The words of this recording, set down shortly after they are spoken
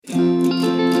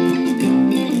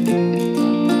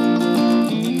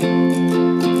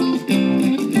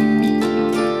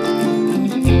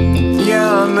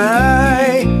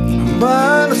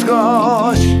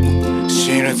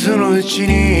うち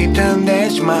に傷んで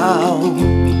しまう。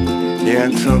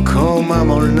約束を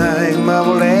守れない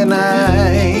守れな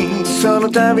い、その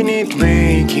度にた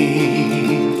め息。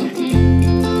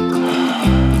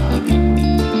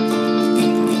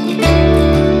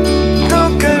ど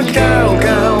っから来たのか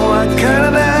わから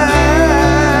な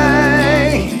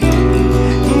い、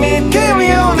似てる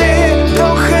よねど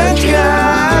こか違う、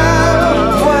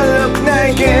悪くない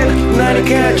けど何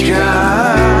か違う、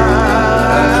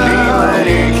当たり前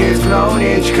に結論に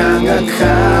時間がかか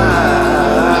る。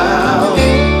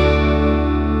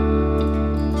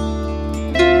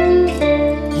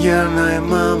やらない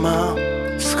まま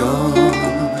少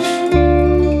し、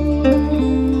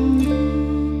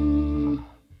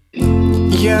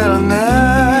やらな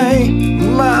い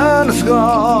ままの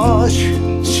少し、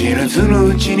知らずの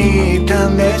うちに傷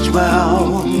んでしまう。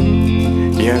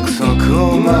約束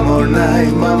を守れない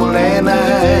守れな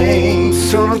い、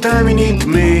そのためにた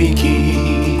め息。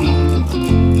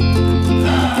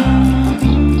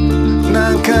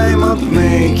何回もた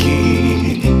め息。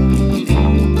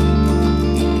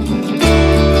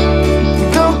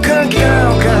どっから来たの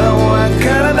かわか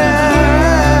らな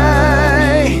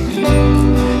い、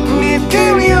似て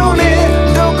るよね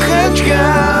どっか違う、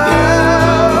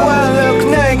悪く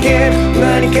ないけど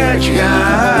何か違う、当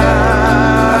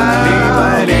たり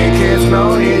前に結論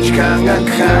に時間がかか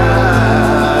る。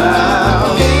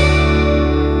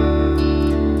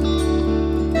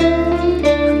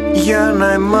やらな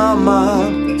いまま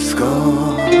少し、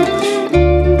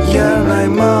やらない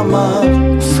まま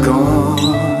少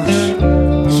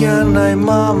し、やらない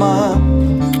まま